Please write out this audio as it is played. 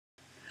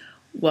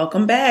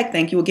Welcome back.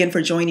 Thank you again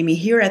for joining me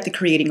here at the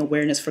Creating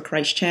Awareness for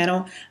Christ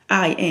channel.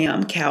 I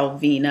am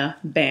Calvina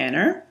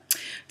Banner.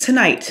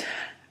 Tonight,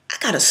 I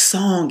got a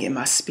song in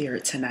my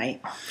spirit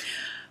tonight,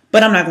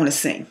 but I'm not going to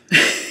sing.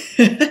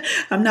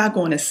 I'm not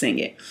going to sing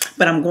it,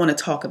 but I'm going to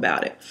talk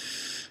about it.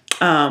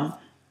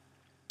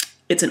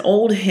 It's an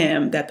old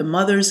hymn that the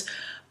mothers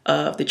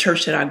of the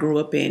church that I grew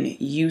up in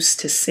used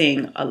to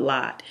sing a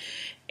lot.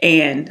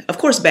 And of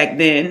course, back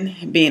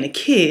then, being a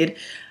kid,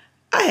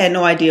 I had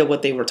no idea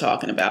what they were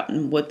talking about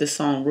and what this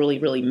song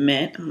really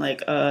meant. I'm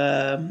like,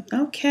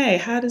 okay,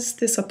 how does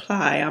this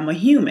apply? I'm a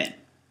human.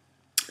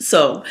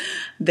 So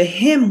the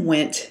hymn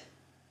went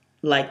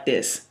like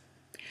this.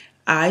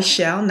 I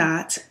shall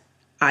not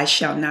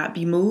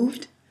be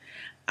moved.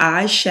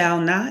 I shall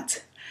not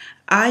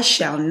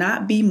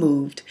be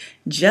moved,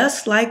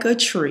 just like a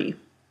tree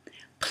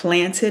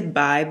planted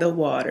by the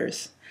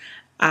waters.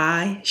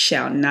 I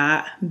shall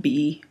not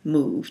be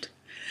moved.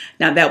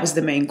 Now, that was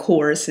the main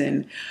chorus.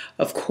 And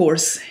of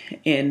course,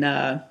 in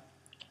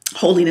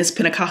Holiness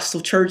Pentecostal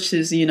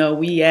churches,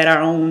 we add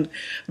our own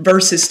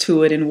verses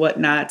to it and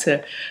whatnot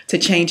to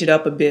change it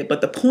up a bit.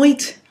 But the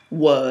point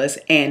was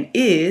and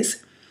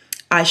is,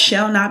 I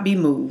shall not be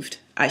moved.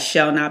 I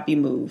shall not be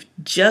moved,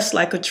 just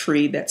like a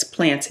tree that's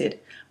planted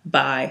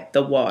by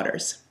the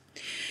waters.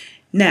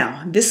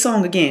 Now, this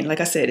song, again, like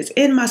I said, is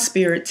in my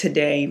spirit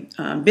today,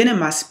 been in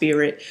my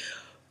spirit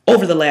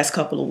over the last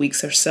couple of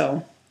weeks or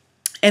so.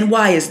 And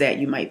why is that,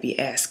 you might be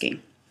asking?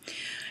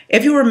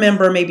 If you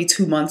remember, maybe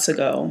 2 months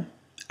ago,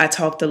 I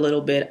talked a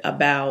little bit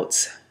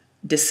about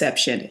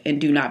deception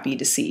and do not be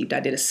deceived. I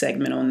did a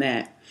segment on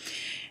that.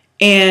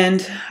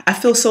 And I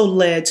feel so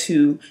led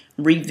to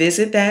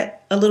revisit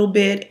that a little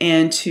bit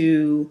and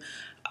to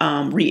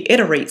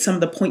reiterate some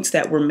of the points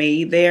that were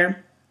made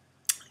there,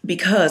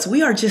 because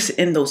we are just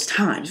in those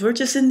times. We're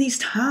just in these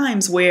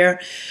times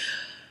where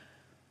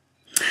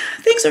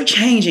things are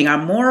changing. Our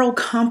moral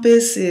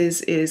compass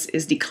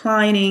is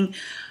declining.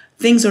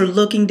 Things are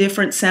looking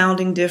different,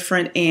 sounding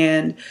different,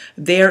 and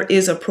there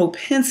is a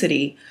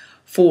propensity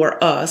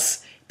for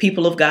us,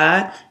 people of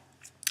God,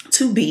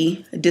 to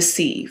be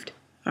deceived.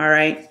 All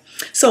right.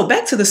 So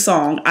back to the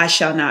song, I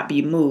Shall Not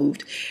Be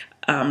Moved.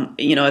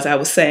 As I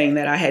was saying,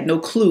 that I had no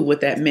clue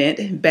what that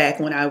meant back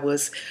when I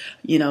was,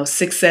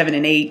 6, 7,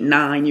 and 8,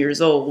 9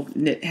 years old.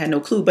 Had no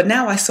clue. But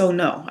now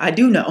I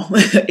do know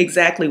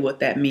exactly what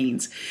that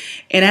means.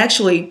 And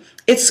actually,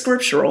 it's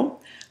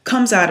scriptural,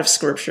 comes out of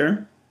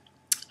scripture.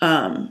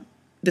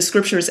 The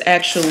scripture is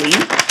actually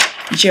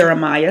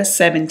Jeremiah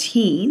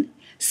 17,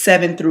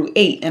 7 through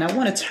 8. And I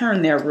want to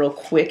turn there real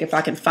quick if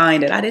I can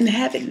find it. I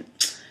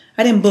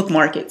didn't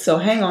bookmark it. So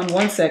hang on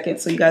one second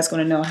so you guys are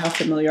going to know how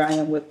familiar I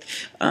am with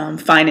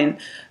finding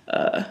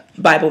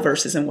Bible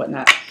verses and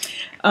whatnot.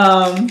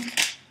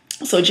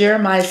 So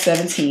Jeremiah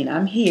 17,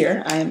 I'm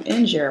here. I am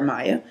in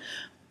Jeremiah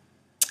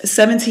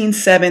 17,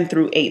 7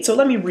 through 8. So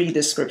let me read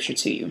this scripture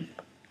to you.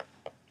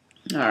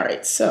 All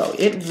right, so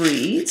it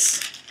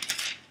reads,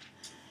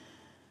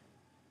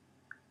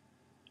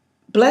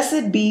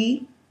 but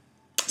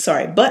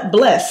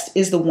blessed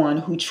is the one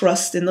who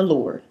trusts in the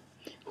Lord,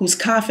 whose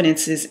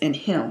confidence is in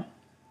him.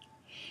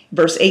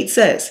 Verse 8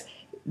 says,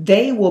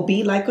 they will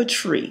be like a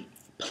tree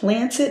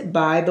planted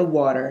by the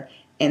water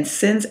and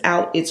sends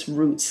out its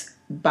roots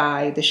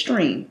by the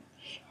stream.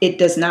 It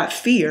does not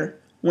fear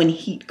when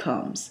heat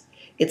comes.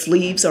 Its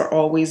leaves are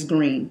always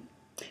green.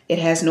 It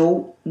has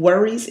no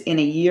worries in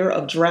a year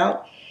of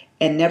drought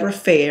and never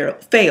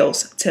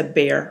fails to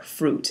bear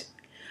fruit.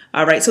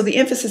 All right, so the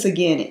emphasis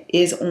again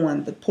is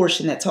on the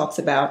portion that talks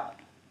about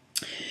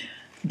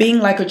being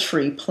like a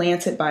tree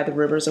planted by the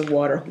rivers of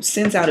water, who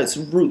sends out its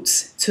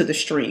roots to the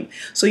stream.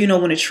 So,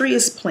 when a tree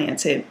is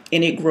planted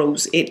and it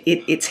grows,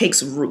 it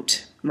takes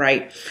root,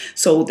 right?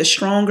 So the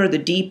stronger, the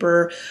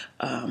deeper,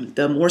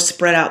 the more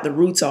spread out the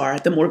roots are,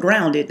 the more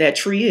grounded that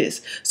tree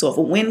is. So if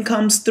a wind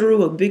comes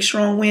through, a big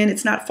strong wind,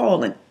 it's not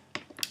falling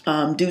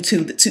due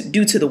to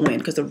the wind,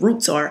 because the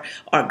roots are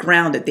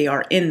grounded. They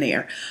are in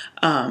there.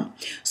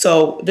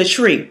 So the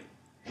tree,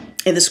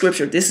 in the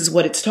scripture, this is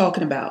what it's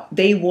talking about.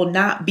 They will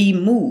not be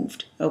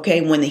moved.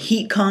 Okay. When the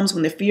heat comes,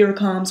 when the fear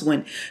comes,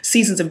 when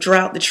seasons of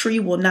drought, the tree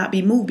will not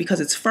be moved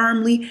because it's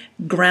firmly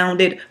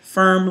grounded,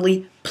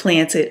 firmly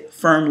planted,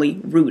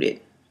 firmly rooted.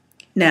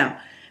 Now,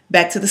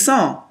 back to the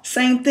song.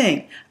 Same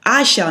thing.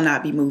 I shall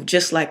not be moved,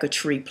 just like a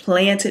tree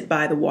planted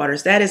by the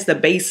waters. That is the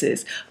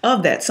basis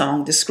of that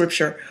song, the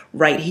scripture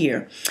right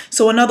here.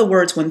 So in other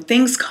words, when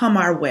things come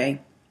our way,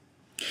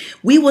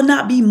 we will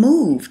not be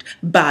moved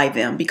by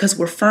them because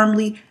we're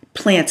firmly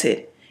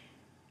planted,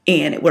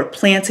 and we're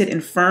planted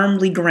and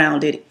firmly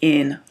grounded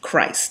in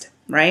Christ,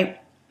 right?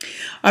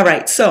 All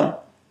right,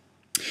 so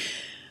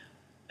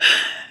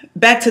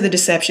back to the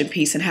deception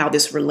piece and how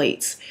this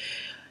relates.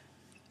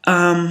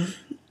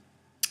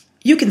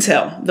 You can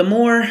tell the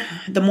more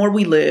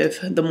we live,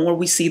 the more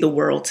we see the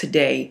world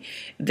today,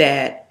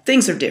 that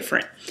things are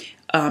different.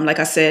 Like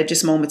I said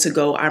just moments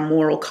ago, our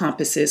moral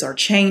compasses are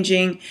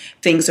changing.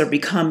 Things are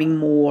becoming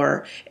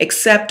more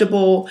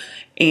acceptable,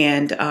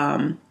 and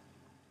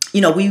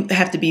we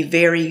have to be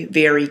very,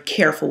 very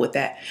careful with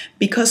that,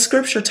 because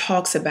scripture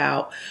talks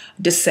about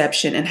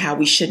deception and how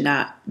we should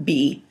not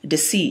be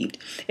deceived.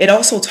 It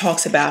also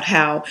talks about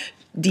how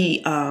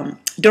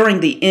during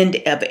the end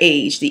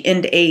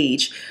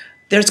age,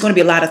 there's going to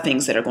be a lot of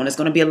things there's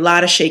going to be a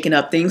lot of shaking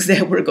up, things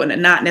that we're going to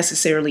not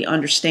necessarily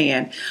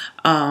understand.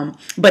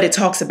 But it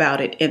talks about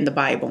it in the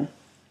Bible.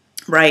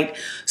 Right.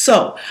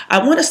 So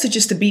I want us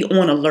to be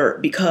on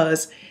alert,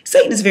 because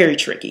Satan is very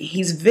tricky.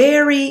 He's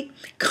very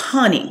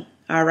cunning.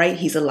 All right.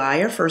 He's a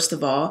liar, first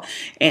of all,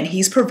 and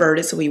he's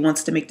perverted. So he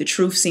wants to make the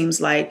truth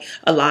seems like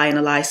a lie and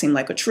a lie seem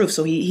like a truth.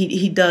 So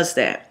he does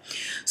that.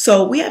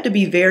 So we have to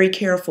be very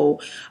careful.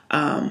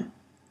 When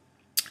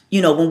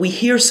we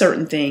hear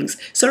certain things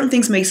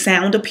may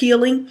sound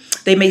appealing.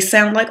 They may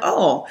sound like,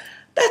 oh,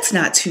 that's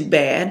not too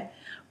bad.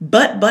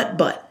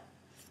 But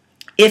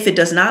if it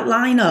does not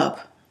line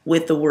up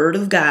with the word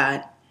of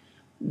God,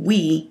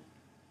 we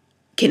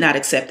cannot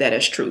accept that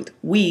as truth.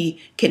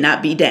 We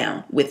cannot be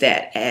down with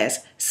that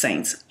as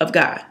saints of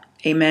God.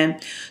 Amen.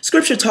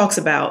 Scripture talks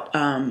about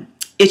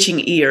itching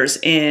ears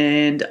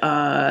in 2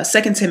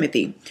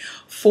 Timothy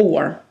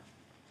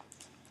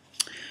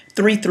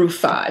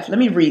 4:3-5. Let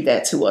me read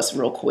that to us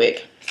real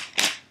quick.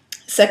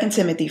 2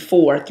 Timothy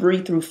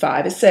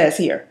 4:3-5. It says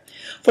here,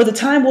 "For the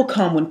time will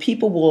come when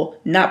people will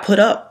not put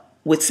up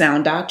with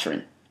sound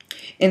doctrine.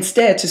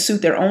 Instead, to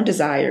suit their own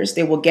desires,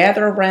 they will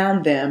gather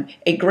around them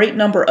a great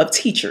number of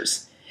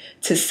teachers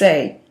to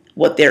say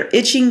what their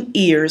itching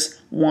ears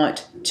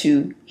want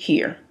to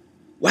hear."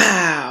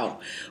 Wow.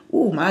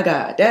 Oh my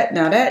God. That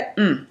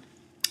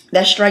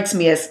strikes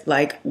me as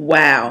like,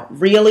 wow,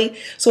 really?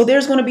 So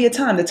there's going to be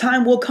the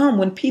time will come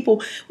when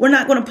we're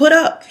not going to put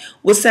up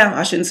with sound.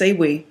 I shouldn't say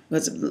we,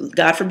 because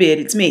God forbid,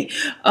 it's me.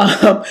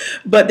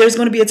 But there's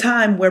going to be a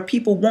time where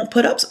people won't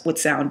put up with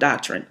sound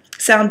doctrine.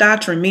 Sound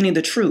doctrine, meaning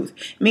the truth,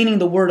 meaning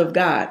the word of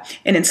God.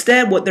 And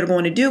instead, what they're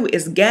going to do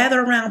is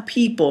gather around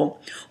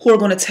people who are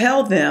going to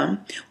tell them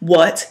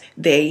what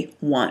they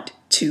want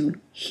to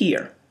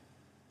hear.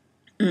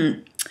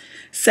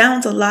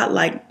 Sounds a lot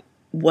like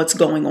what's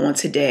going on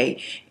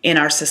today in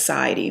our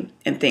society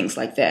and things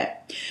like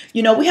that.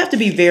 We have to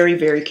be very,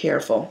 very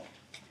careful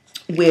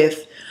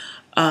with,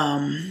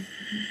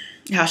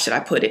 how should I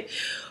put it?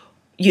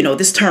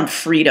 This term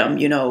freedom,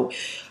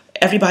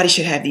 everybody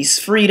should have these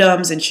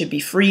freedoms and should be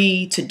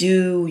free to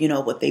do,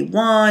 what they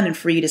want and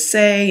free to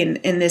say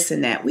and this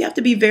and that. We have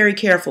to be very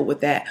careful with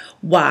that.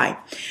 Why?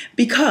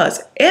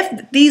 Because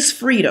if these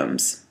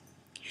freedoms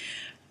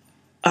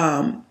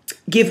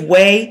give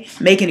way,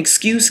 make an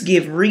excuse,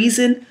 give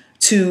reason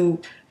to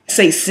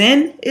say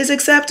sin is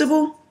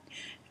acceptable,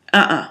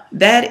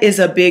 that is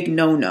a big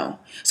no-no.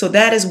 So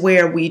that is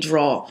where we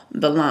draw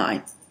the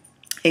line.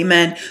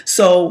 Amen.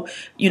 So,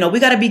 we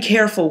got to be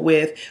careful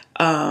with,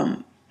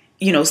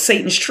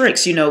 Satan's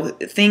tricks,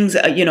 things,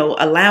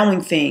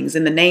 allowing things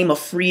in the name of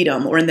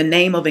freedom or in the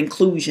name of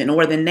inclusion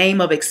or in the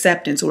name of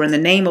acceptance or in the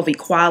name of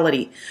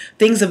equality,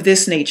 things of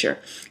this nature.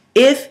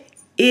 If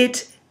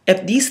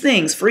these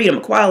things, freedom,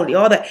 equality,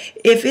 all that,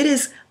 if it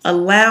is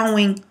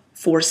allowing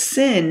for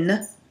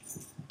sin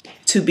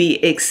to be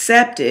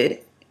accepted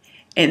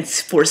and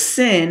for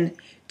sin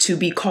to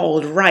be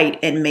called right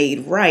and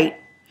made right,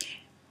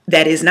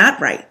 that is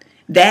not right.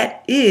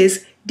 That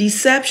is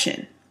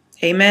deception.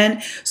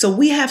 Amen. So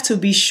we have to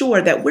be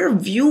sure that we're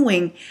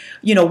viewing,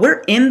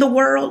 we're in the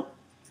world,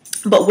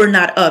 but we're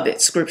not of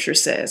it, scripture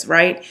says,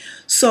 right?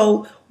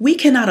 So we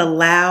cannot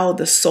allow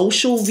the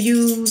social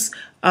views,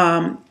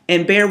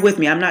 and bear with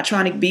me, I'm not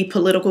trying to be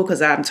political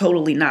because I'm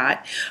totally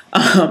not.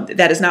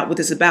 That is not what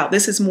this is about.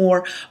 This is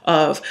more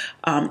of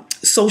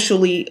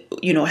socially,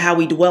 how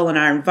we dwell in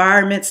our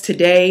environments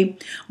today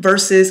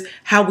versus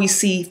how we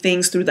see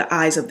things through the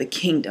eyes of the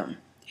kingdom.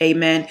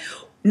 Amen.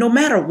 No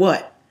matter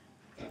what,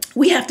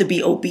 we have to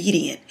be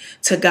obedient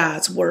to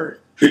God's word.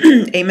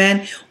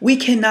 Amen. We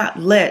cannot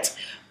let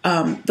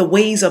the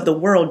ways of the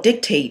world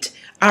dictate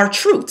our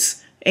truths.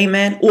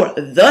 Amen. Or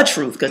the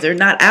truth, because they're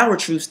not our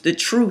truths. The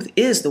truth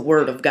is the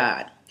word of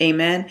God.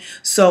 Amen.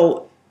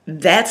 So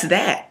that's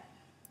that.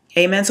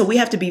 Amen. So we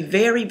have to be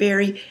very,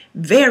 very,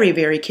 very,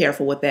 very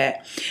careful with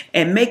that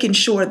and making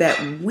sure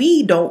that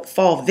we don't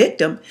fall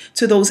victim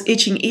to those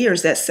itching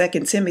ears that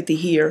 2 Timothy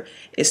here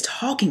is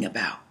talking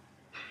about.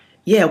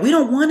 Yeah, we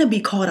don't want to be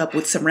caught up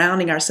with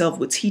surrounding ourselves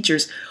with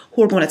teachers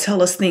who are going to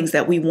tell us things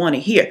that we want to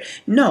hear.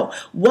 No,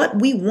 what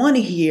we want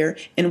to hear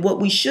and what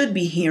we should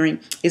be hearing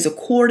is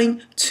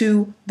according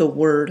to the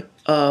word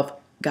of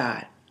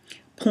God.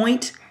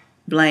 Point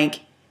blank,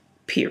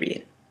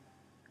 period.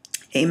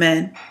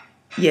 Amen.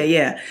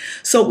 Yeah.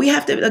 So we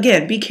have to,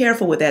 again, be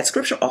careful with that.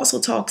 Scripture also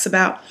talks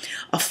about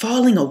a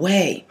falling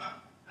away.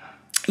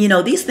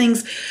 These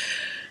things,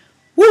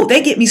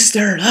 they get me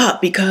stirred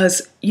up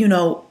because,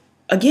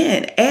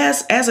 again,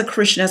 as a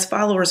Christian, as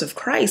followers of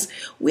Christ,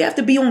 we have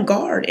to be on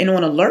guard and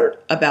on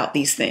alert about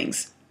these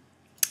things.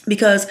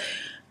 Because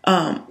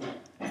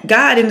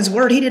God in his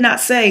word, he did not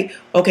say,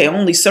 okay,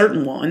 only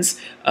certain ones,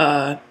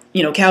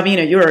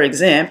 Calvina, you're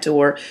exempt,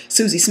 or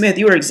Susie Smith,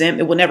 you're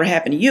exempt. It will never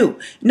happen to you.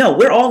 No,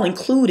 we're all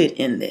included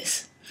in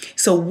this.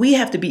 So we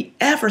have to be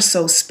ever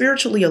so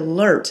spiritually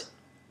alert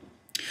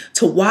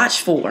to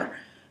watch for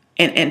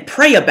and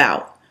pray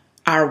about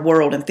our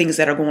world and things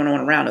that are going on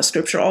around us.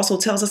 Scripture also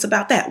tells us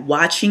about that,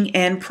 watching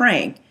and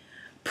praying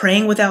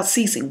without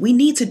ceasing. We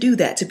need to do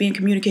that to be in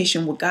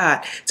communication with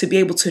God, to be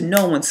able to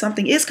know when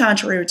something is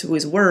contrary to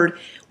his word,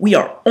 we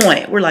are on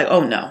it. We're like,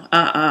 oh no,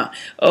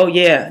 oh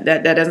yeah,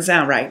 that doesn't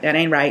sound right. That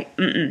ain't right.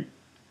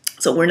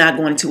 So we're not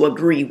going to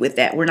agree with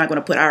that. We're not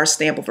going to put our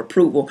stamp of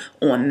approval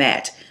on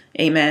that.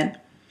 Amen.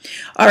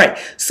 All right.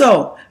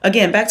 So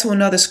again, back to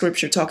another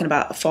scripture talking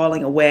about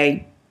falling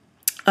away.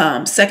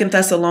 2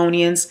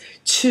 Thessalonians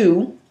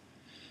 2,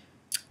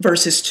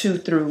 verses 2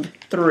 through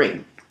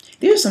 3.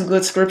 These are some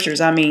good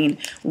scriptures. I mean,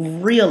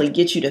 really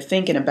get you to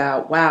thinking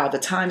about, wow, the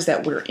times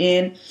that we're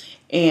in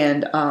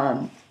and,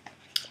 how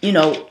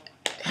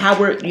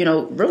we're,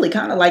 really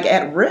kind of like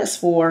at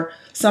risk for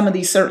some of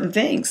these certain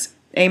things.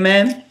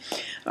 Amen.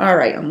 All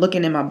right. I'm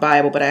looking in my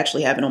Bible, but I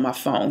actually have it on my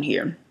phone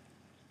here.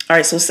 All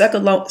right. So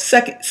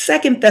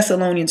Second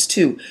Thessalonians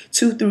 2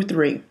 through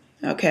 3.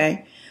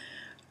 Okay.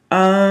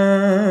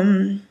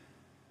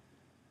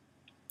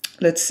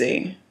 Let's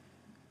see.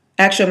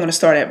 Actually, I'm going to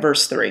start at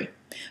verse 3.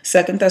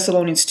 2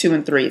 Thessalonians 2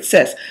 and 3. It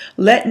says,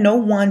 let no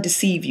one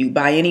deceive you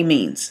by any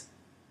means.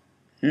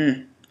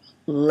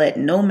 Let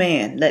no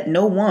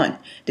one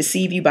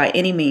deceive you by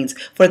any means,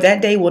 for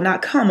that day will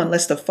not come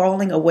unless the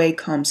falling away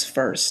comes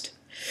first.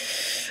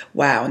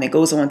 Wow. And it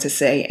goes on to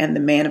say, and the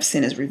man of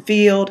sin is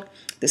revealed,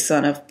 the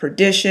son of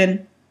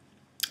perdition,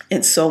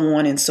 and so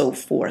on and so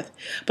forth.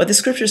 But the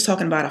scripture is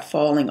talking about a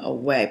falling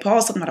away.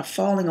 Paul's talking about a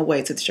falling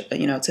away to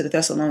the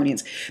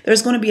Thessalonians.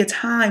 There's going to be a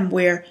time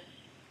where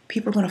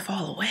people are going to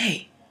fall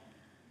away.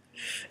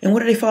 And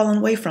what are they falling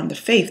away from? The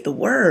faith, the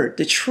word,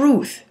 the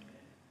truth.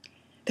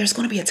 There's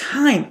going to be a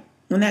time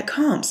when that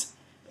comes.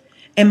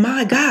 And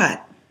my God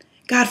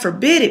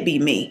forbid it be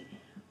me.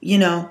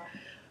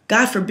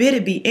 God forbid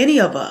it be any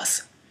of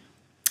us.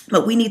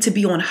 But we need to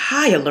be on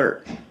high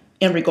alert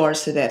in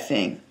regards to that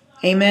thing.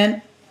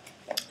 Amen.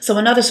 So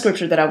another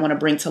scripture that I want to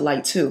bring to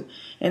light too,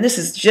 and this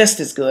is just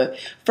as good.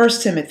 1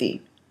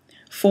 Timothy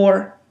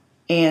 4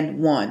 and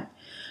 1.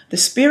 The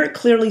Spirit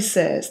clearly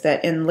says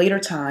that in later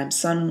times,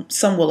 some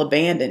will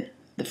abandon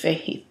the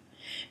faith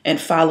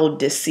and follow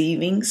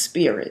deceiving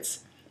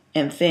spirits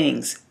and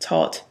things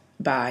taught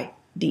by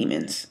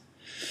demons.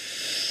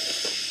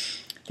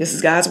 This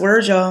is God's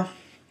word, y'all.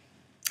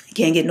 It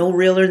can't get no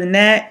realer than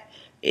that.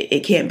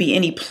 It can't be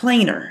any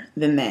plainer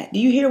than that. Do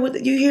you hear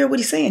what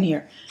he's saying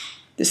here?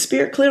 The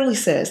Spirit clearly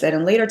says that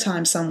in later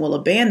times, some will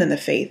abandon the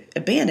faith,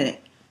 abandon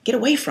it, get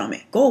away from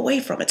it, go away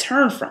from it,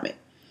 turn from it,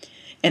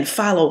 and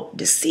follow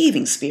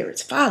deceiving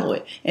spirits, follow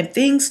it, and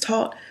things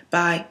taught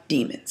by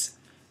demons.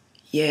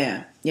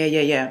 Yeah.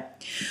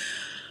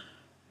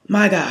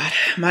 My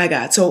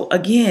God. So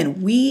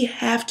again, we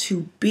have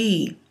to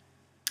be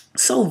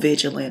so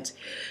vigilant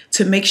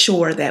to make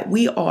sure that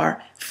we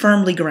are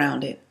firmly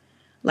grounded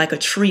like a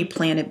tree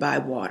planted by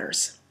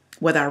waters,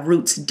 with our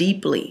roots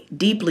deeply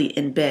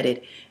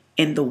embedded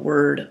in the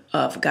word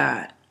of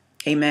God.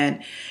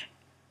 Amen.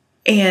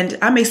 And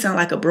I may sound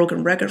like a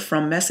broken record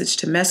from message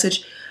to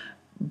message,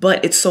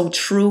 but it's so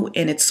true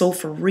and it's so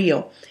for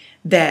real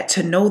that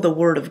to know the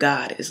word of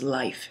God is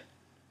life.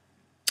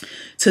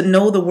 To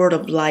know the word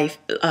of life,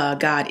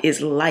 God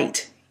is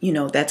light.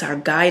 That's our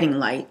guiding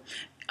light.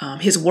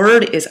 His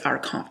word is our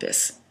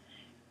compass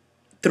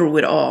through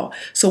it all.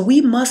 So we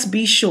must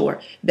be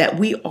sure that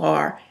we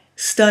are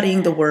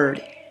studying the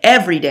word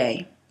every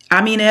day.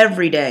 I mean,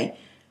 every day.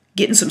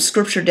 Getting some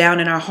scripture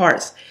down in our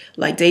hearts.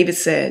 Like David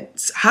said,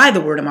 hide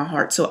the word in my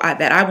heart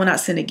that I will not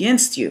sin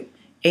against you.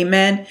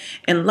 Amen.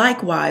 And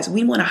likewise,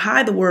 we want to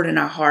hide the word in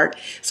our heart.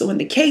 So in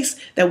the case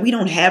that we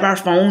don't have our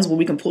phones where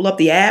we can pull up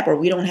the app, or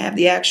we don't have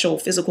the actual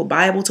physical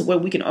Bible to where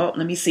we can,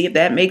 let me see if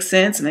that makes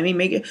sense. And let me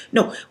make it.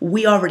 No,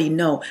 we already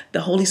know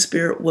the Holy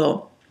Spirit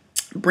will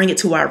bring it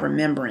to our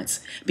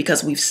remembrance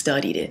because we've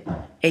studied it.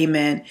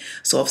 Amen.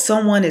 So if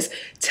someone is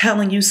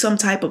telling you some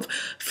type of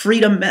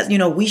freedom,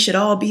 we should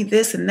all be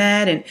this and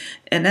that, and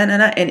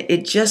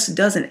it just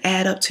doesn't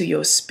add up to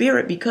your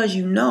spirit because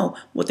you know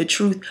what the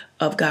truth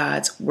of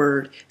God's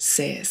word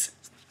says.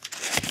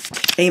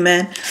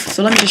 Amen.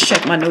 So let me just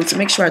check my notes and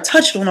make sure I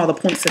touched on all the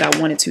points that I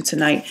wanted to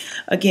tonight.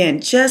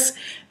 Again, just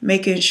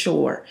making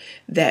sure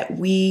that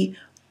we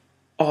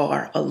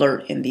are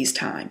alert in these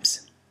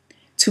times.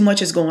 Too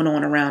much is going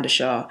on around us,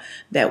 y'all,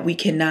 that we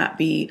cannot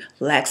be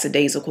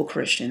lackadaisical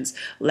Christians,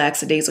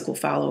 lackadaisical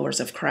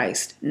followers of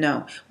Christ.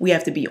 No, we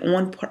have to be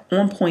on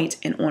point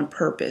and on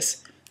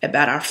purpose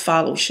about our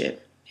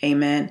fellowship.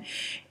 Amen.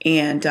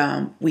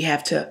 And we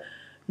have to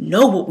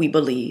know what we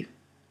believe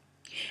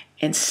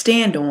and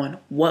stand on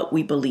what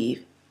we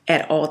believe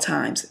at all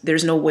times.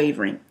 There's no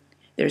wavering.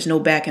 There's no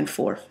back and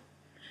forth.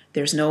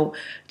 There's no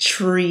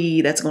tree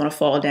that's going to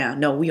fall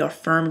down. No, we are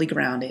firmly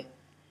grounded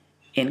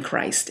in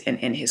Christ and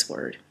in his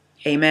word.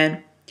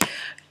 Amen.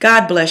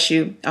 God bless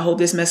you. I hope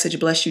this message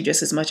blessed you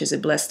just as much as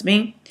it blessed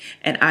me.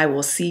 And I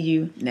will see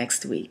you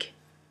next week.